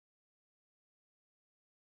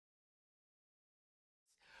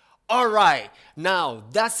All right, now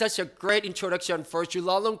that's such a great introduction for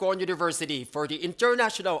Chulalongkorn University for the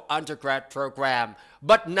International Undergrad Program.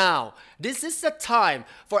 But now, this is the time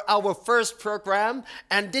for our first program,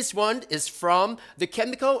 and this one is from the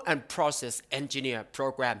Chemical and Process Engineer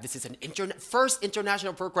Program. This is an first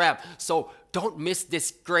international program, so don't miss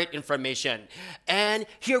this great information. And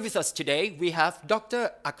here with us today, we have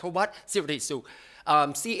Dr. Akawat Sirisu.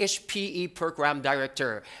 ChPE Program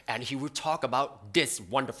Director, and he will talk about this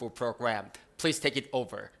wonderful program. Please take it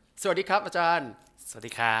over. สวัสดีครับอาจารย์สวัส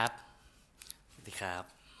ดีครับสวัสดีครับ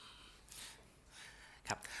ค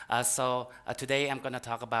รับ today I'm going to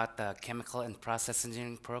talk about the Chemical and Process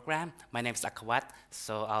Engineering Program. My name is Akawat,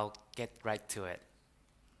 so I'll get right to it.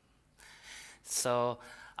 So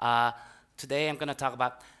today I'm going to talk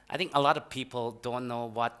about, I think a lot of people don't know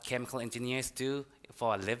what chemical engineers do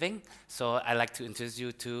for a living, so I'd like to introduce you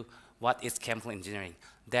to what is chemical engineering.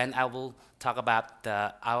 Then I will talk about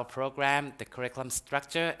our program, the curriculum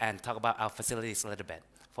structure, and talk about our facilities a little bit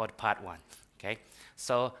for part one. Okay,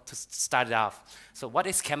 so to start it off, so what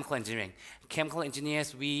is chemical engineering? Chemical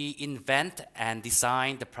engineers, we invent and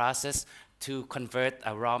design the process to convert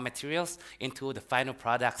raw materials into the final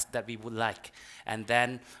products that we would like. And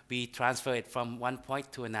then we transfer it from one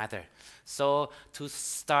point to another. So to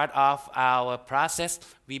start off our process,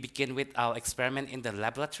 we begin with our experiment in the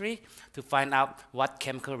laboratory to find out what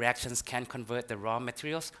chemical reactions can convert the raw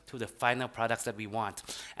materials to the final products that we want.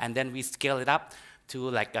 And then we scale it up to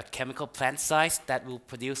like a chemical plant size that will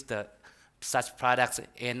produce such products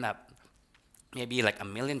in maybe like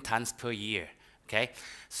 1 million tons per year. Okay,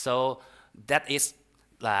 so that is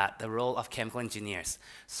the role of chemical engineers.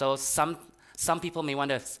 So some people may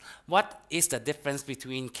wonder, what is the difference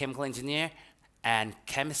between chemical engineer and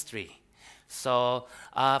chemistry? So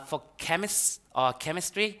for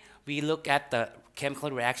chemistry, we look at the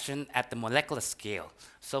chemical reaction at the molecular scale.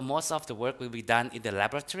 So most of the work will be done in the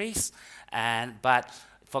laboratories, but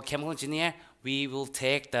for chemical engineer, we will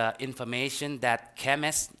take the information that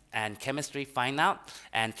chemists and chemistry find out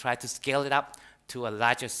and try to scale it up to a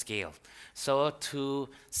larger scale. So to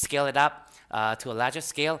scale it up to a larger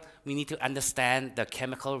scale, we need to understand the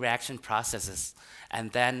chemical reaction processes.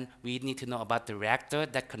 And then we need to know about the reactor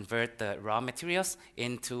that convert the raw materials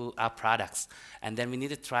into our products. And then we need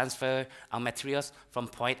to transfer our materials from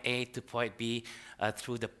point A to point B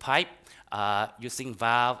through the pipe using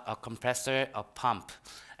valve or compressor or pump.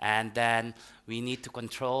 And then we need to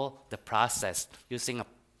control the process using a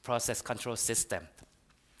process control system.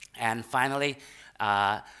 And finally,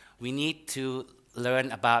 we need to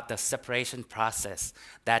learn about the separation process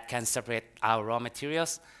that can separate our raw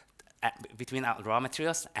materials between our raw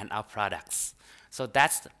materials and our products. So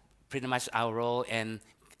that's pretty much our role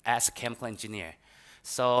as a chemical engineer.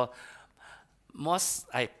 So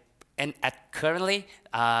currently,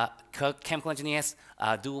 chemical engineers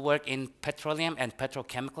do work in petroleum and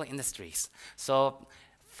petrochemical industries. So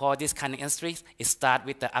for this kind of industries, it starts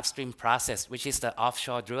with the upstream process, which is the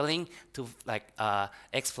offshore drilling to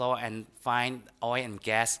explore and find oil and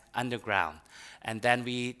gas underground. And then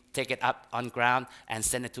we take it up on ground and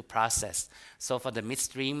send it to process. So for the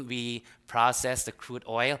midstream, we process the crude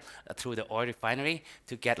oil through the oil refinery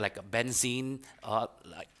to get like a benzene or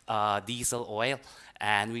diesel oil.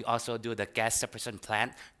 And we also do the gas separation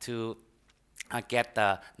plant to get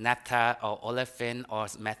the naphtha or olefin or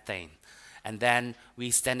methane. And then we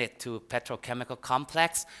send it to petrochemical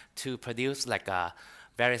complex to produce like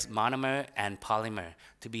various monomer and polymer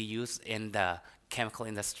to be used in the chemical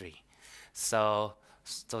industry. So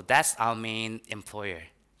that's our main employer.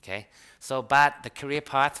 Okay. So, but the career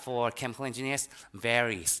path for chemical engineers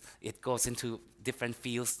varies. It goes into different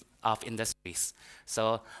fields of industries.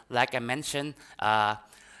 So, like I mentioned,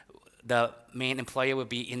 the main employer will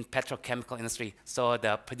be in petrochemical industry. So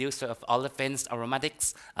the producer of olefins,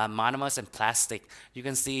 aromatics, monomers, and plastic. You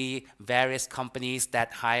can see various companies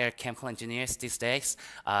that hire chemical engineers these days.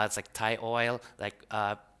 It's like Thai Oil, like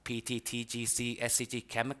PTTGC, SCG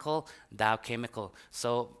Chemical, Dow Chemical.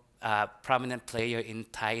 So prominent player in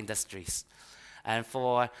Thai industries. And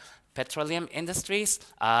for petroleum industries,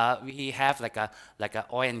 we have like a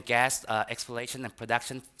oil and gas exploration and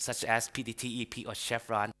production such as PTTEP or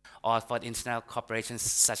Chevron, or for international corporations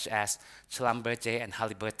such as Schlumberger and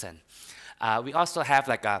Halliburton. We also have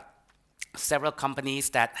like several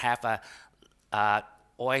companies that have a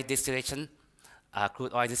oil distillation,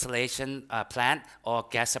 crude oil distillation plant or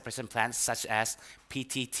gas separation plants such as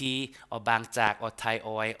PTT or Bangchak or Thai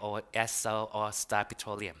Oil or Esso or Star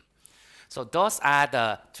Petroleum. So those are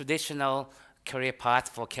the traditional career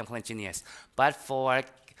paths for chemical engineers. But for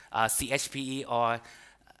ChPE or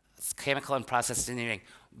chemical and process engineering,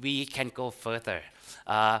 we can go further.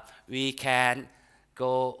 We can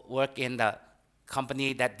go work in the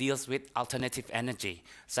company that deals with alternative energy,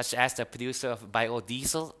 such as the producer of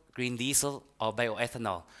biodiesel, green diesel, or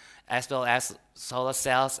bioethanol, as well as solar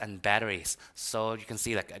cells and batteries. So you can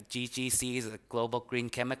see like a GGC is a global green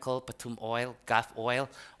chemical, Patum oil, Gulf oil,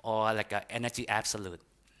 or like a energy absolute.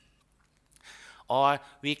 Or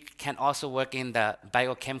we can also work in the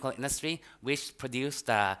biochemical industry, which produce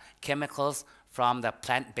the chemicals from the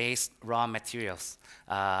plant-based raw materials.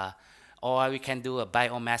 Or we can do a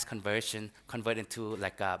biomass conversion, convert into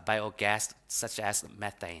like a biogas, such as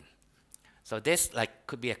methane. So this like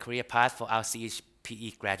could be a career path for our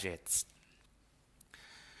ChPE graduates.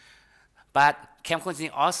 But chemical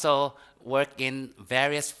engineering also work in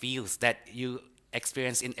various fields that you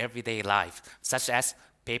experience in everyday life, such as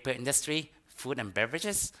paper industry, food and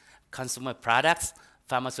beverages, consumer products,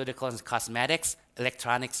 pharmaceuticals and cosmetics,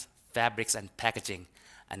 electronics, fabrics, and packaging.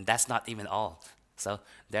 And that's not even all. So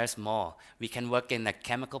there's more. We can work in the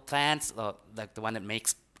chemical plants, or like the one that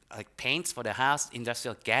makes like paints for the house,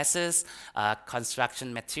 industrial gases,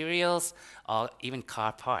 construction materials, or even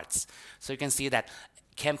car parts. So you can see that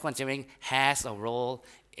chemical engineering has a role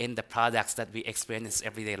in the products that we experience in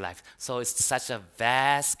everyday life. So it's such a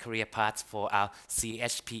vast career path for our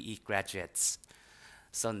ChPE graduates.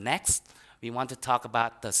 So next, we want to talk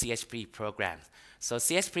about the ChPE program. So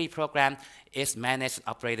ChPE program is managed and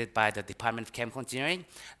operated by the Department of Chemical Engineering.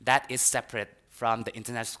 That is separate from the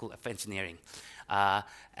International School of Engineering.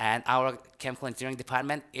 And our chemical engineering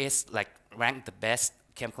department is like ranked the best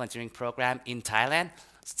chemical engineering program in Thailand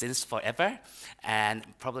since forever, and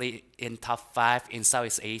probably in top 5 in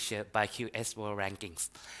Southeast Asia by QS World Rankings.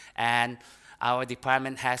 And our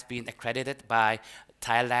department has been accredited by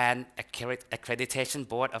Thailand Accreditation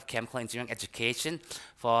Board of Chemical Engineering Education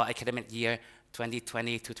for academic year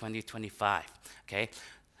 2020 to 2025. Okay,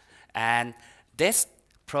 and this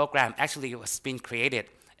program actually was being created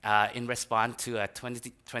in response to a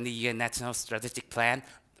 20-year national strategic plan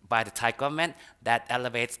by the Thai government that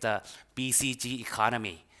elevates the BCG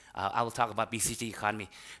economy. I will talk about BCG economy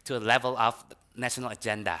to a level of national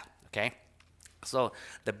agenda. Okay, so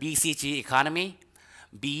the BCG economy,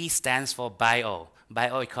 B stands for bio.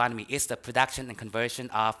 Bioeconomy is the production and conversion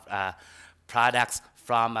of products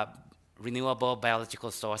from a renewable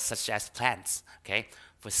biological source such as plants. Okay,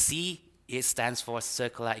 for C, it stands for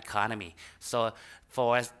circular economy. So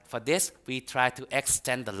for this, we try to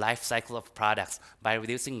extend the life cycle of products by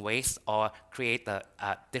reducing waste or create a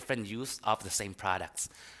different use of the same products.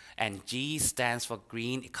 And G stands for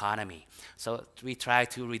green economy. So we try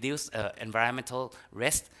to reduce environmental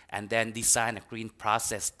risk and then design a green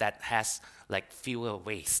process that has like fewer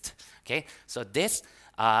waste. Okay, so this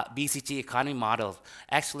BCG economy model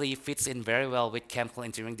actually fits in very well with chemical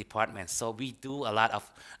engineering department. So we do a lot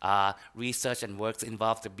of research and works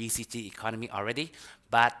involved the BCG economy already,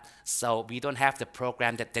 but so we don't have the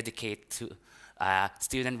program that dedicate to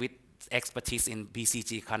students with expertise in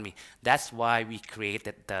BCG economy. That's why we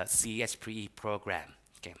created the ChPE program.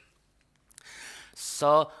 Okay.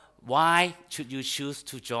 So why should you choose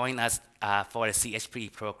to join us for the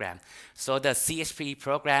ChPE program? So the ChPE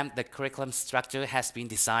program, the curriculum structure has been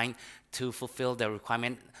designed to fulfill the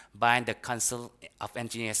requirement by the Council of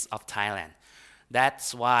Engineers of Thailand.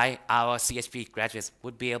 That's why our ChPE graduates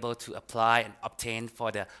would be able to apply and obtain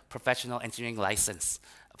for the professional engineering license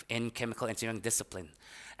in chemical engineering discipline.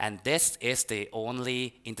 And this is the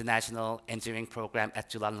only international engineering program at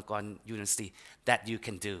Chulalongkorn University that you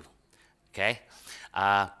can do. Okay?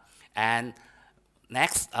 And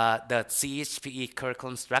next, the ChPE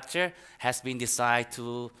curriculum structure has been designed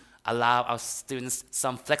to allow our students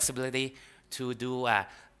some flexibility to do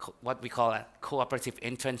what we call a cooperative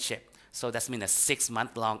internship. So that means a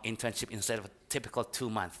 6-month-long internship instead of a typical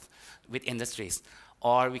 2-month with industries.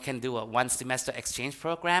 Or we can do a 1-semester exchange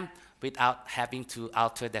program without having to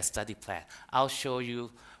alter their study plan. I'll show you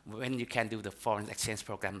when you can do the foreign exchange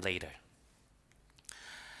program later.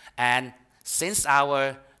 And since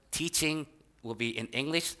our teaching will be in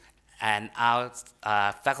English and our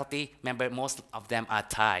faculty member, most of them are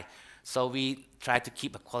Thai. So we try to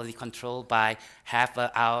keep a quality control by have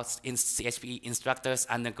our ChPE instructors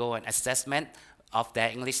undergo an assessment of their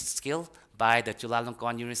English skill by the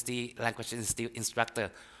Chulalongkorn University Language Institute instructor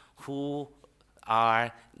who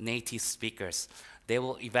are native speakers. They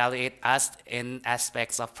will evaluate us in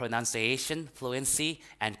aspects of pronunciation, fluency,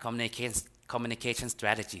 and communication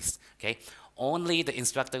strategies. Okay? Only the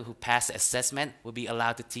instructor who passed the assessment will be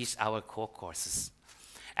allowed to teach our core courses.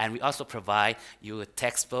 And we also provide you a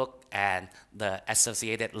textbook and the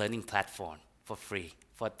associated learning platform for free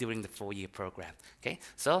for during the 4-year program. Okay,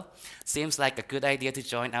 so seems like a good idea to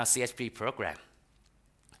join our CHPE program.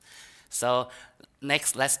 So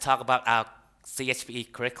next, let's talk about our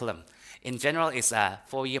CHPE curriculum. In general, it's a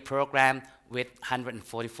 4-year program with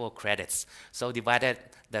 144 credits. So divided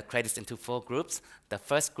the credits into 4 groups. The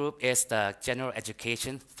first group is the general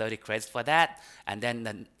education, 30 credits for that, and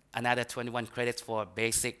then another 21 credits for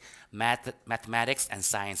basic mathematics and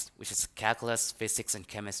science, which is calculus, physics, and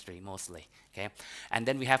chemistry mostly. Okay, and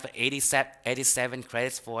then we have 87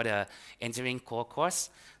 credits for the engineering core course.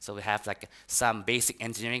 So we have like some basic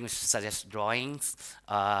engineering, which such as drawings,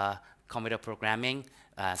 computer programming,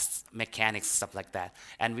 mechanics, stuff like that.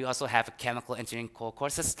 And we also have chemical engineering core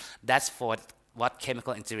courses. That's for what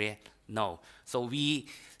chemical engineer know. So we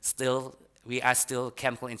are still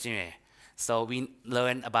chemical engineer. So we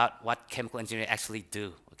learn about what chemical engineering actually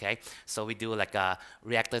do. Okay, so we do like a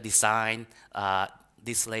reactor design,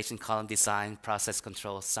 distillation column design, process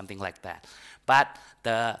control, something like that. But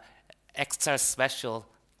the extra special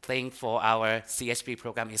thing for our CHP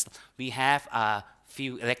program is we have a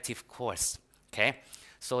few elective courses. Okay,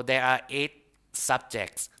 so there are 8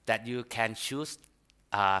 subjects that you can choose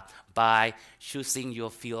by choosing your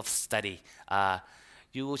field of study.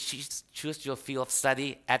 You will choose your field of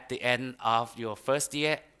study at the end of your first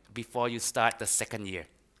year before you start the second year.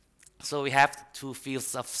 So we have 2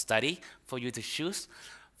 fields of study for you to choose.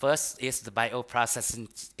 First is the bioprocess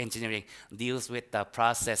engineering, deals with the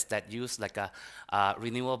process that use like a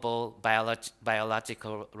renewable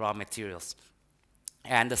biological raw materials.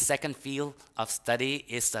 And the second field of study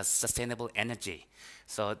is the sustainable energy.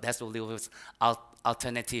 So that's what deal with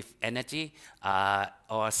alternative energy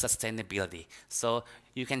or sustainability. So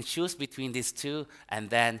you can choose between these 2, and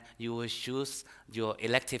then you will choose your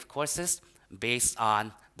elective courses based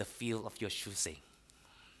on the field of your choosing.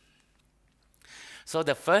 So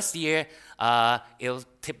the first year, it'll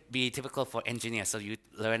be typical for engineers. So you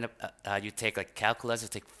learn, you take like calculus, you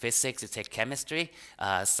take physics, you take chemistry,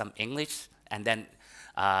 some English, and then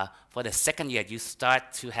for the second year, you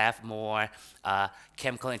start to have more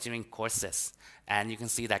chemical engineering courses. And you can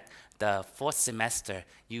see that the 4th semester,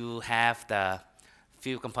 you have the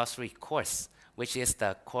field compulsory course, which is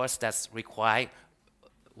the course that's required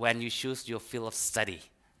when you choose your field of study.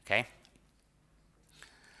 Okay?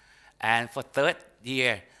 And for 3rd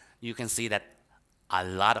year, you can see that a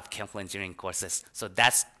lot of chemical engineering courses. So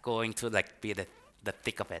that's going to like be the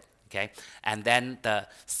thick of it. Okay? And then the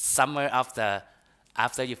summer of the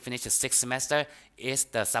after you finish the 6th semester is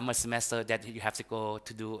the summer semester that you have to go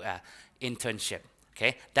to do an internship.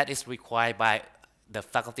 Okay, that is required by the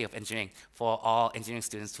Faculty of Engineering for all engineering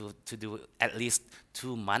students to do at least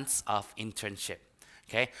 2 months of internship.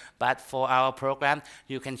 Okay, but for our program,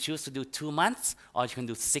 you can choose to do 2 months or you can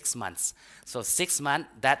do 6 months. So 6 months,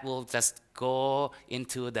 that will just go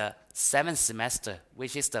into the 7th semester,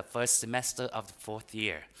 which is the 1st semester of the 4th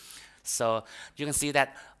year. So you can see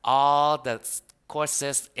that all the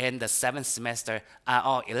courses in the 7th semester are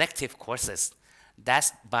all elective courses.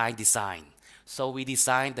 That's by design. So we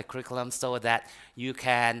designed the curriculum so that you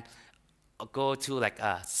can go to like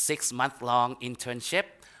a 6-month-long internship,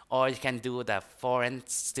 or you can do the foreign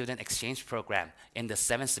student exchange program in the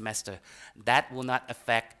 7th semester. That will not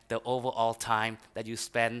affect the overall time that you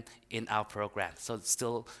spend in our program. So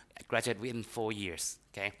still graduate within 4 years.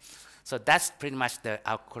 Okay, so that's pretty much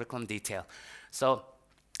our curriculum detail. So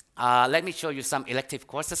let me show you some elective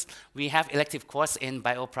courses. We have elective course in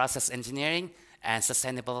bioprocess engineering and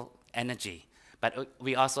sustainable energy. But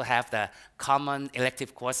we also have the common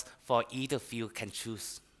elective course for either field can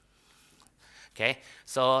choose. Okay,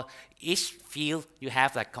 so each field you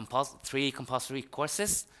have like 3 compulsory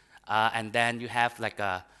courses, and then you have like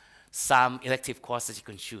some elective courses you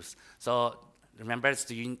can choose. So remember,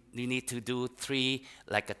 so you need to do 3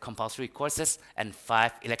 like compulsory courses and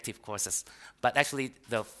 5 elective courses. But actually,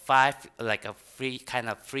 the 5 like a free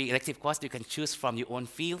elective course you can choose from your own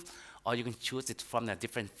field, or you can choose it from a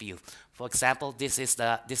different field. For example, these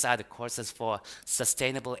are the courses for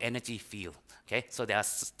sustainable energy field. Okay, so there are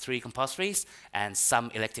 3 compulsories and some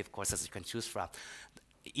elective courses you can choose from.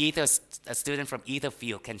 Either a student from either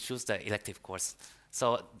field can choose the elective course.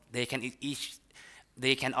 So they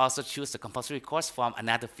can also choose the compulsory course from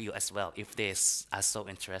another field as well if they are so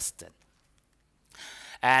interested.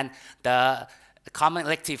 And the common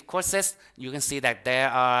elective courses, you can see that there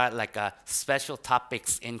are like special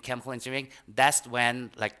topics in chemical engineering. That's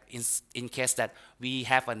when, like in case that we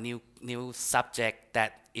have a new subject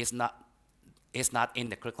that is not is not in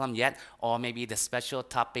the curriculum yet, or maybe the special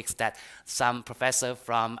topics that some professor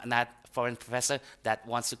from not foreign professor that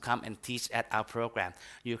wants to come and teach at our program.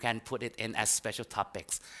 You can put it in as special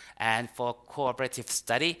topics. And for cooperative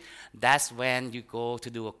study, that's when you go to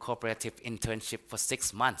do a cooperative internship for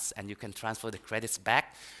 6 months, and you can transfer the credits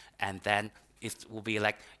back, and then it will be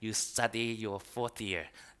like you study your 4th year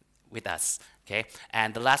with us, okay?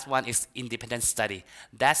 And the last one is independent study.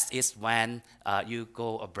 That is when you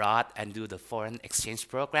go abroad and do the foreign exchange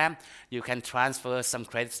program. You can transfer some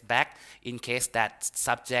credits back in case that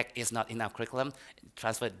subject is not in our curriculum,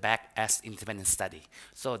 transfer it back as independent study.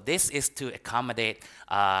 So this is to accommodate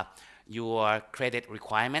your credit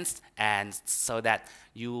requirements, and so that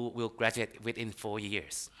you will graduate within 4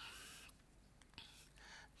 years.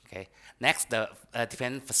 Okay. Next, the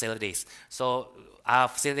different facilities. So our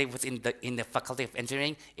facility was in the Faculty of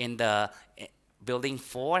Engineering in the building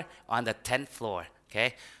 4 on the 10th floor.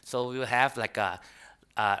 Okay. So we will have like a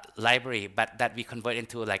library, but that we convert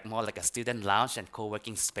into like more like a student lounge and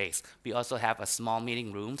co-working space. We also have a small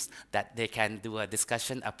meeting rooms that they can do a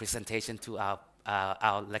discussion, a presentation to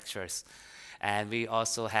our lecturers. And we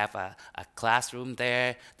also have a classroom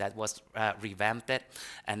there that was revamped.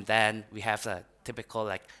 And then we have a typical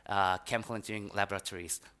like chemical engineering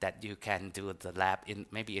laboratories that you can do the lab in,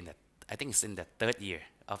 maybe in the, I think it's in the 3rd year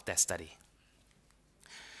of that study.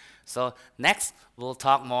 So next, we'll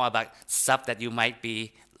talk more about stuff that you might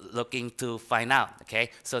be looking to find out,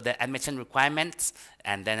 okay? So the admission requirements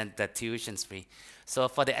and then the tuition fee. So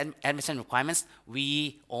for the admission requirements,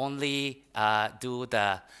 we only do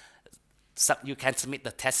the, you can submit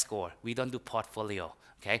the test score. We don't do portfolio,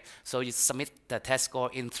 okay? So you submit the test score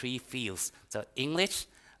in 3 fields. So English,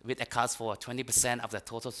 which accounts for 20% of the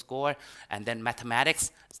total score, and then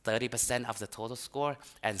mathematics, 30% of the total score,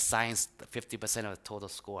 and science, 50% of the total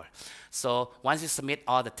score. So once you submit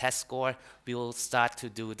all the test score, we will start to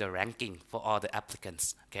do the ranking for all the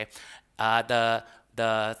applicants, okay? The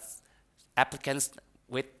applicants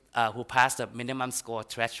with, who pass the minimum score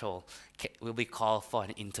threshold will be called for an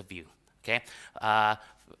interview, okay?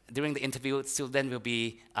 During the interview, student will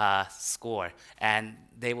be scored, and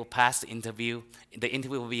they will pass the interview. The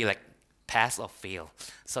interview will be like pass or fail.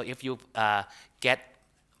 So if you get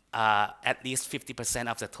at least 50%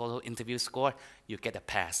 of the total interview score, you get a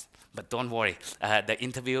pass. But don't worry, the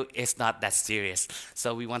interview is not that serious.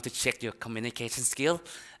 So we want to check your communication skill,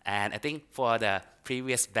 and I think for the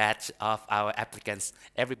previous batch of our applicants,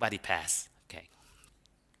 everybody passed.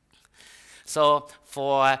 So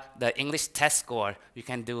for the English test score, you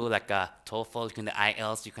can do like a TOEFL, you can do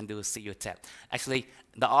IELTS, you can do CUTEP. Actually,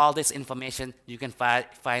 all this information you can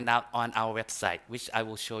find out on our website, which I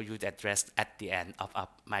will show you the address at the end of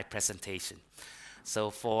my presentation. So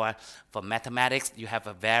for mathematics, you have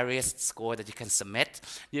a various score that you can submit.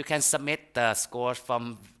 You can submit the scores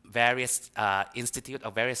from various institute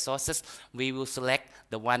or various sources. We will select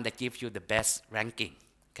the one that gives you the best ranking,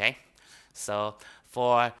 okay? So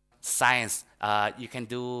for science, you can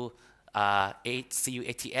do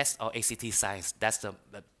CUATS or ACT science. That's the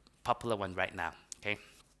popular one right now, okay?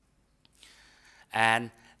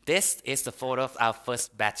 And this is the photo of our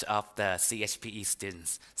first batch of the ChPE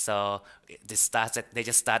students. So they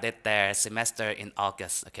just started their semester in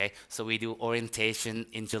August, okay? So we do orientation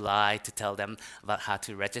in July to tell them about how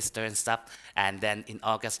to register and stuff. And then in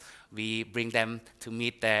August, we bring them to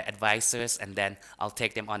meet their advisors, and then I'll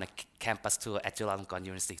take them on a campus tour at Chulalongkorn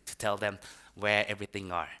University to tell them where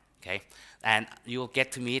everything are, okay? And you'll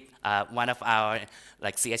get to meet one of our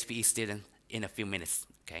like ChPE students in a few minutes,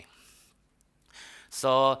 okay?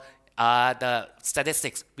 So the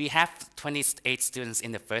statistics, we have 28 students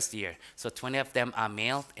in the first year. So 20 of them are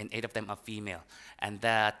male and 8 of them are female. And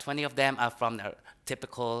 20 of them are from the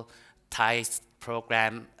typical Thai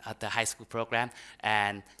program, the high school program,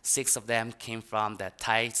 and 6 of them came from the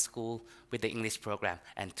Thai school with the English program,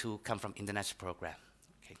 and 2 come from international program.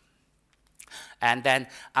 And then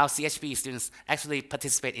our ChPE students actually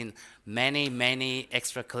participate in many, many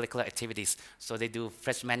extracurricular activities. So they do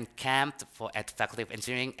freshman camp at Faculty of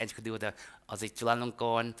Engineering, and you could do the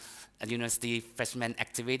Chulalongkorn University freshman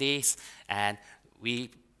activities. And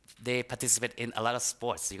they participate in a lot of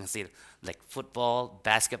sports. You can see like football,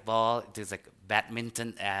 basketball, there's like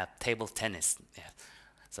badminton, table tennis. Yeah.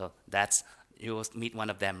 So you will meet one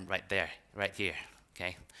of them right there, right here.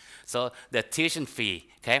 Okay. So the tuition fee,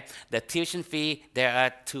 okay? The tuition fee, there are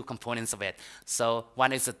 2 components of it. So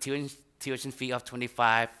one is a tuition fee of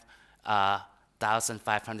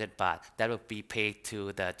 25,500 baht. That will be paid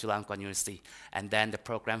to the Chulalongkorn University. And then the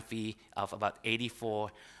program fee of about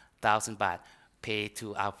 84,000 baht paid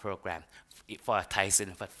to our program for a Thai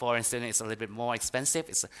student. But foreign student is a little bit more expensive.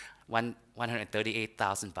 It's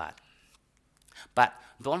 138,000 baht. But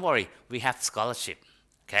don't worry, we have scholarship,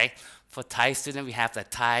 okay? For Thai students, we have the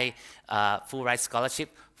Thai full ride scholarship.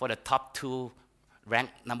 For the top two,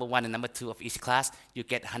 ranked number 1 and number 2 of each class, you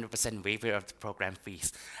get 100% waiver of the program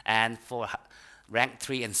fees. And for rank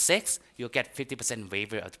 3 and 6, you'll get 50%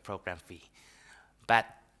 waiver of the program fee. But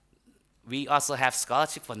we also have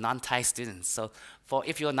scholarship for non-Thai students. So for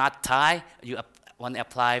if you're not Thai, you want to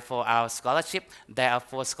apply for our scholarship, there are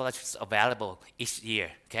 4 scholarships available each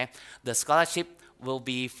year, okay? The scholarship will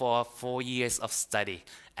be for 4 years of study,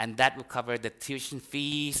 and that will cover the tuition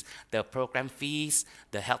fees, the program fees,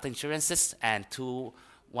 the health insurances, and 2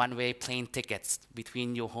 one-way plane tickets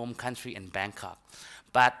between your home country and Bangkok.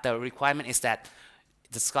 But the requirement is that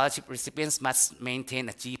the scholarship recipients must maintain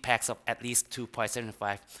a GPAX of at least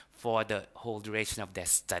 2.75 for the whole duration of their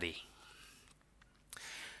study.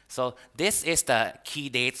 So this is the key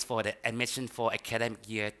dates for the admission for academic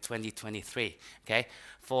year 2023, okay?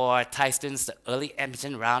 For Thai students, the early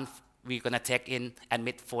admission round, we're gonna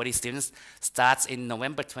admit 40 students, starts in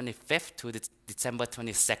November 25th to December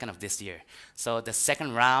 22nd of this year. So the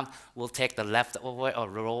second round will take the leftover or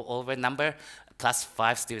rollover number plus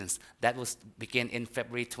 5 students. That will begin in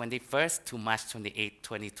February 21st to March 28,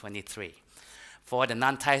 2023. For the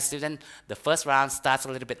non-Thai student, the first round starts a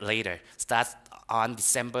little bit later, starts on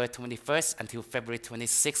December 21st until February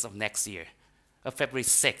 26th of next year, or February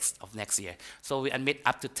 6th of next year. So we admit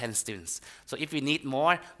up to 10 students. So if we need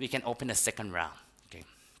more, we can open a second round, okay?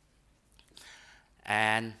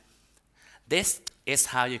 And this is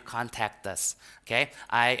how you contact us, okay?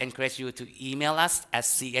 I encourage you to email us at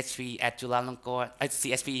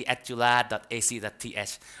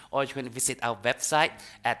chpe@jula.ac.th, or you can visit our website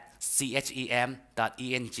at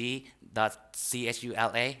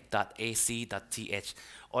chem.eng.chula.ac.th,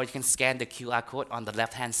 or you can scan the QR code on the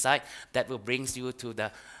left-hand side. That will bring you to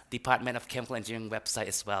the Department of Chemical Engineering website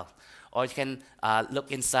as well. Or you can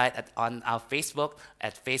look inside on our Facebook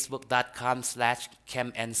at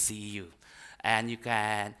facebook.com/chemnceu. And you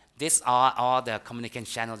can, these are all the communication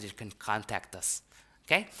channels you can contact us,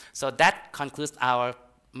 okay? So that concludes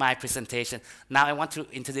my presentation. Now I want to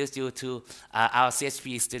introduce you to our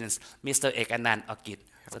CHPE students, Mr. Ekanan Okit.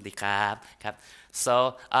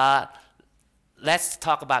 So let's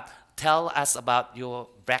tell us about your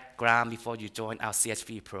background before you joined our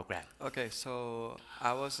CHPE program. Okay, so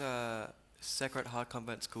I was a Sacred Heart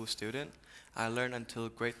Convent School student. I learned until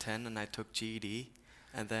grade 10 and I took GED.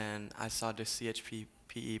 And then I saw the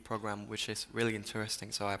ChPE program, which is really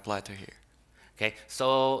interesting, so I applied to here. Okay,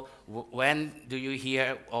 so when do you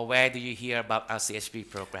hear, or where do you hear about our ChPE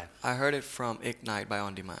program? I heard it from Ignite by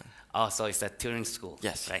On Demand. Oh, so it's a touring school.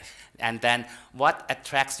 Yes. Right. And then what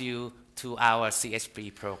attracts you to our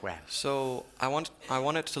ChPE program? So I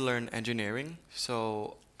wanted to learn engineering,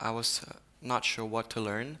 so I was not sure what to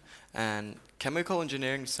learn. And chemical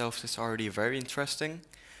engineering itself is already very interesting.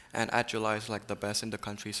 And Jula is like the best in the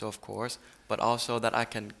country, so of course, but also that I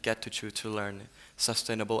can get to choose to learn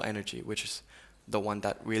sustainable energy, which is the one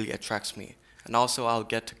that really attracts me. And also I'll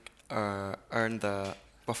get to earn the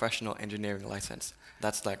professional engineering license.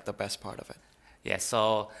 That's like the best part of it. Yeah,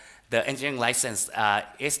 so the engineering license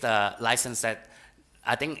is the license that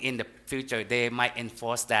I think in the future they might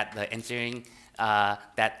enforce that the engineering,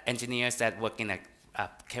 that engineers that work in a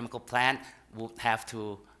chemical plant would have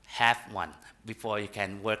to have one before you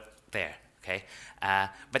can work there, okay?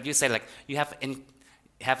 But you say like you have an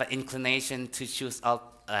inclination to choose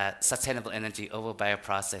sustainable energy over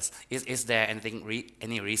bioprocess. Is there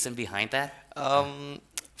any reason behind that?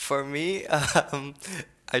 For me,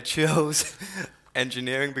 I chose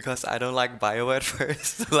engineering because I don't like bio at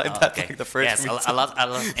first. That's like the first reason. Yes, a lot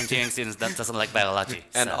of engineering students that doesn't like biology.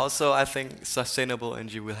 And also I think sustainable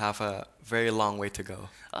energy will have a very long way to go.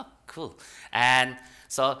 Oh, cool. And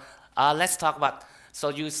so let's talk about, so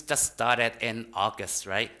you just started in August,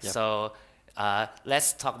 right? Yep. So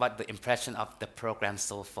let's talk about the impression of the program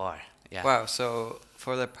so far. Yeah. Wow, so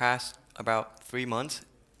for the past about 3 months,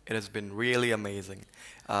 it has been really amazing.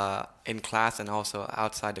 In class and also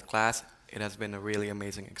outside the class, it has been a really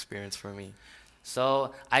amazing experience for me.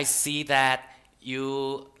 So I see that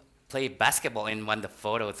you played basketball in one of the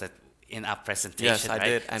photos that in our presentation. Yes, I right?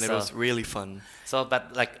 did, and it was really fun. So,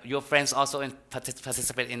 but like your friends also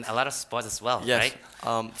participate in a lot of sports as well, yes,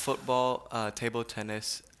 right? Football, table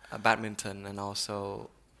tennis, badminton, and also,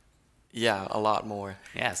 yeah, a lot more.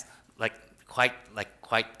 Yes, quite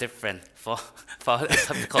different for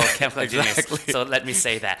typical chemical engineers. Exactly. So let me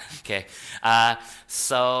say that. Okay.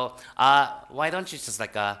 So why don't you just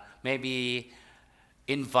maybe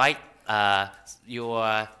invite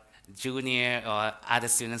your junior or other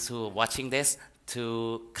students who are watching this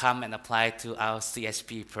to come and apply to our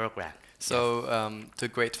ChPE program. So to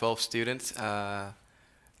grade 12 students, I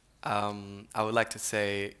would like to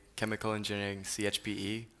say chemical engineering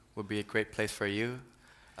ChPE would be a great place for you.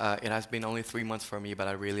 It has been only 3 months for me, but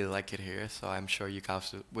I really like it here, so I'm sure you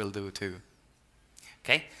guys will do too.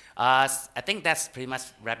 Okay, I think that's pretty much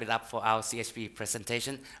wrap it up for our ChPE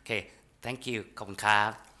presentation. Okay, thank you. ขอบคุณครั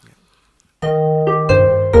บ